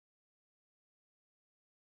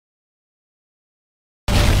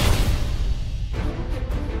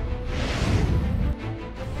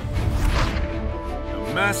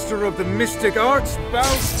master of the mystic arts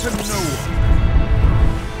bows to no one.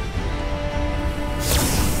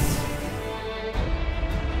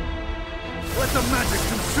 Let the magic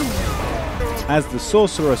consume you. As the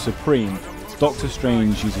Sorcerer Supreme, Doctor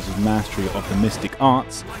Strange uses his mastery of the mystic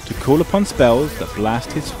arts to call upon spells that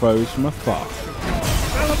blast his foes from afar.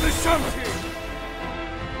 Spell of the Shanti!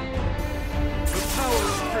 The power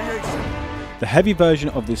of creation. The heavy version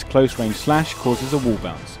of this close-range slash causes a wall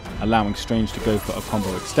bounce, allowing Strange to go for a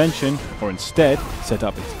combo extension, or instead set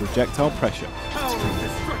up its projectile pressure. Power of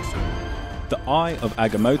destruction. The Eye of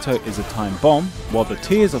Agamotto is a time bomb, while the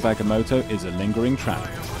Tears of Agamotto is a lingering trap.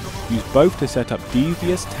 Use both to set up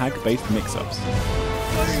devious tag-based mix-ups.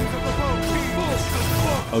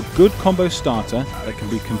 A good combo starter that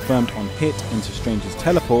can be confirmed on hit into Strange's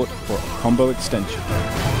teleport for a combo extension.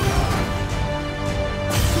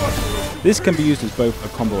 This can be used as both a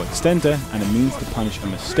combo extender and a means to punish a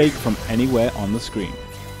mistake from anywhere on the screen.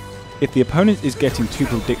 If the opponent is getting too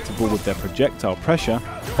predictable with their projectile pressure,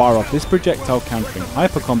 fire off this projectile countering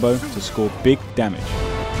hyper combo to score big damage.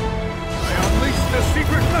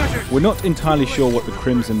 We're not entirely sure what the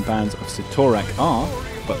Crimson Bands of Sitorak are,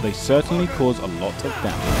 but they certainly cause a lot of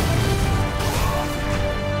damage.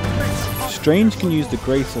 Strange can use the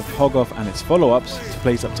Grace of Hoggoth and its follow-ups to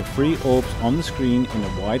place up to 3 orbs on the screen in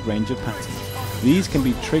a wide range of patterns. These can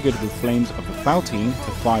be triggered with Flames of the Faltine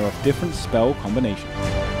to fire off different spell combinations.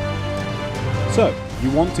 So, you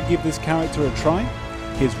want to give this character a try?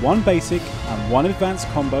 Here's one basic and one advanced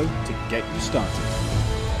combo to get you started.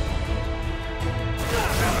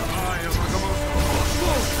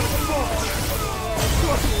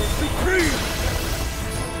 Sorcerer Supreme!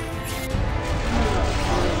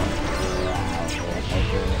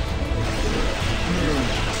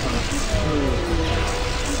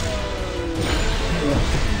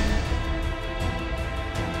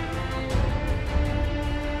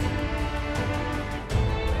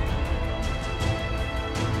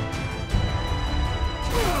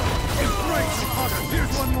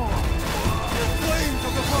 Here's one more! Flames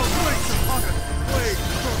of the bow, flames of Hoggoth, flames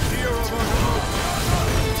from the ear of our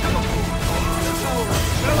teleport, the power,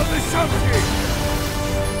 spell of the Shanti!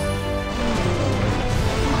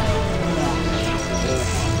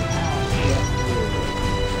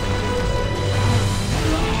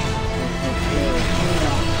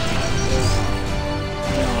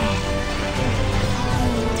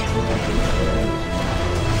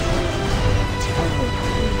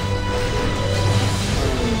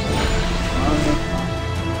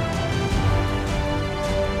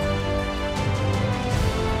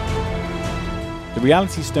 The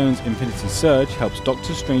Reality Stone's Infinity Surge helps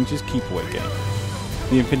Doctor Strange's keep-away game.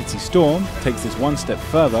 The Infinity Storm takes this one step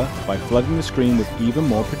further by flooding the screen with even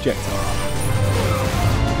more projectiles.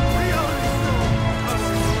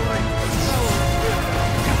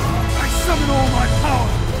 I summon all my power!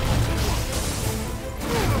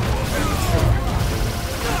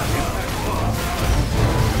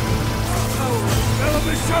 Spell of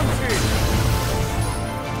the Shanti!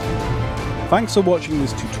 Thanks for watching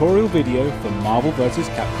this tutorial video for Marvel vs.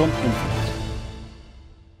 Capcom Infinite.